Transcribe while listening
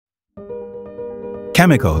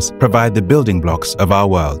Chemicals provide the building blocks of our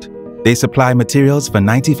world. They supply materials for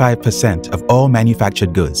 95% of all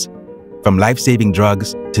manufactured goods, from life-saving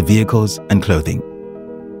drugs to vehicles and clothing.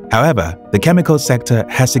 However, the chemical sector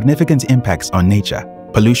has significant impacts on nature: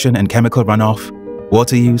 pollution and chemical runoff,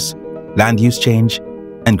 water use, land use change,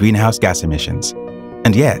 and greenhouse gas emissions.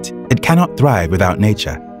 And yet, it cannot thrive without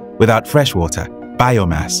nature, without fresh water,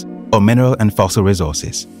 biomass, or mineral and fossil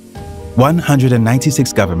resources.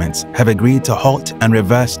 196 governments have agreed to halt and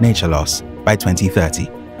reverse nature loss by 2030.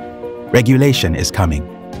 Regulation is coming.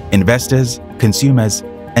 Investors, consumers,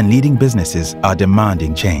 and leading businesses are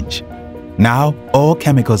demanding change. Now, all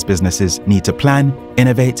chemicals businesses need to plan,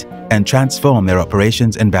 innovate, and transform their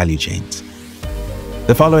operations and value chains.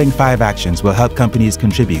 The following 5 actions will help companies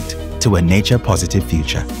contribute to a nature-positive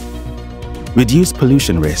future. Reduce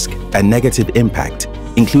pollution risk and negative impact,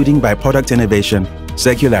 including by product innovation,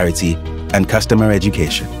 circularity, and customer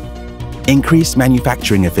education. Increase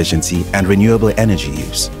manufacturing efficiency and renewable energy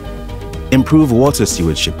use. Improve water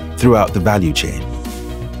stewardship throughout the value chain.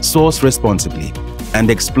 Source responsibly and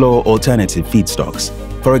explore alternative feedstocks.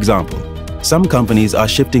 For example, some companies are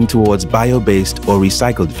shifting towards bio-based or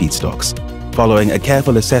recycled feedstocks, following a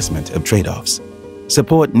careful assessment of trade-offs.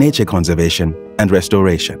 Support nature conservation and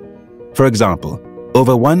restoration. For example,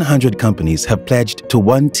 over 100 companies have pledged to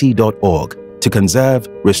 1T.org to conserve,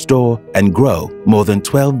 restore, and grow more than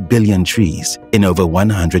 12 billion trees in over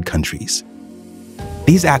 100 countries.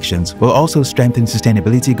 These actions will also strengthen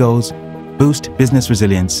sustainability goals, boost business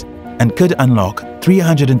resilience, and could unlock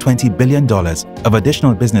 $320 billion of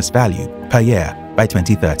additional business value per year by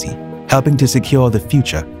 2030, helping to secure the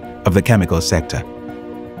future of the chemical sector.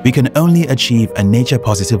 We can only achieve a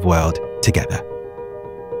nature-positive world together.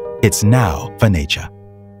 It's now for nature.